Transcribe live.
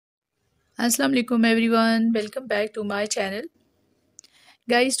Assalamu alaikum everyone, welcome back to my channel.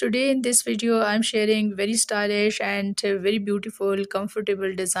 Guys, today in this video I'm sharing very stylish and very beautiful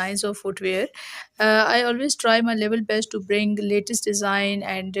comfortable designs of footwear. I always try my level best to bring latest design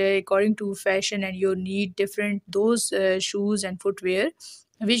and according to fashion and your need different those shoes and footwear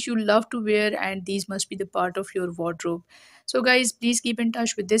which you love to wear, and these must be the part of your wardrobe. So guys, please keep in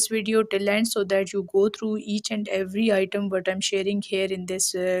touch with this video till end so that you go through each and every item what I'm sharing here in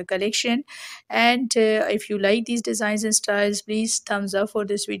this collection. And if you like these designs and styles, please thumbs up for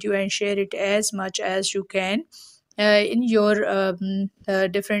this video and share it as much as you can in your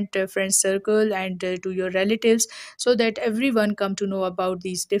different friend circle and to your relatives, so that everyone come to know about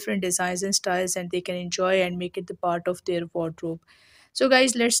these different designs and styles and they can enjoy and make it the part of their wardrobe. So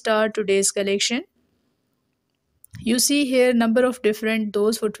guys, let's start today's collection. You see here number of different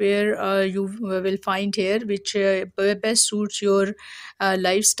those footwear you will find here which best suits your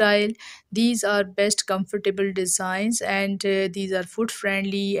lifestyle. These are best comfortable designs, and these are foot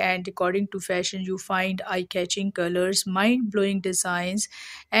friendly, and according to fashion you find eye catching colors, mind blowing designs,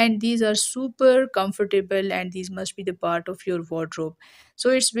 and these are super comfortable, and these must be the part of your wardrobe. So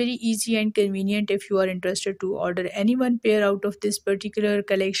it's very easy and convenient. If you are interested to order any one pair out of this particular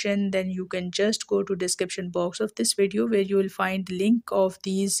collection, then you can just go to description box of this video where you will find the link of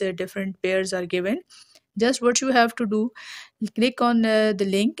these different pairs are given. Just what you have to do, click on the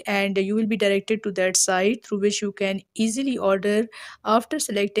link and you will be directed to that site through which you can easily order after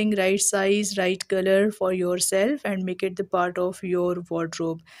selecting right size, right color for yourself and make it the part of your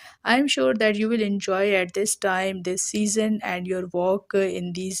wardrobe. I am sure that you will enjoy at this time, this season, and your walk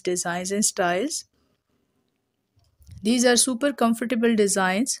in these designs and styles. These are super comfortable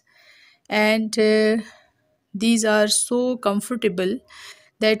designs, and these are so comfortable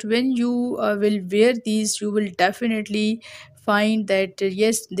that when you will wear these, you will definitely find that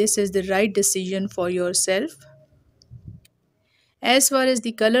yes, this is the right decision for yourself. As far as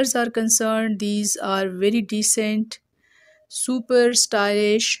the colors are concerned, these are very decent, super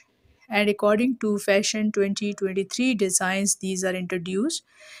stylish, and according to fashion 2023 designs, these are introduced.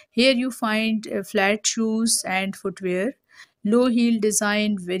 Here you find flat shoes and footwear, low heel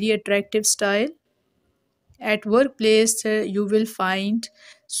design, very attractive style. At workplace, you will find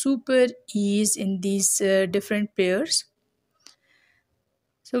super ease in these different pairs.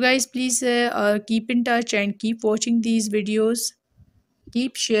 So guys, please keep in touch and keep watching these videos,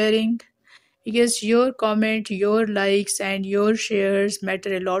 keep sharing, because your comment, your likes, and your shares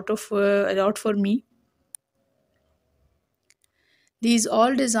matter a lot for me. These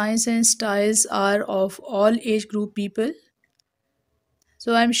all designs and styles are of all age group people.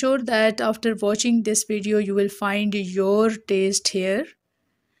 So I'm sure that after watching this video, you will find your taste here.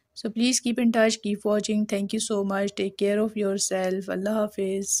 So please keep in touch, keep watching. Thank you so much. Take care of yourself. Allah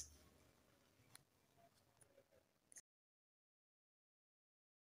Hafiz.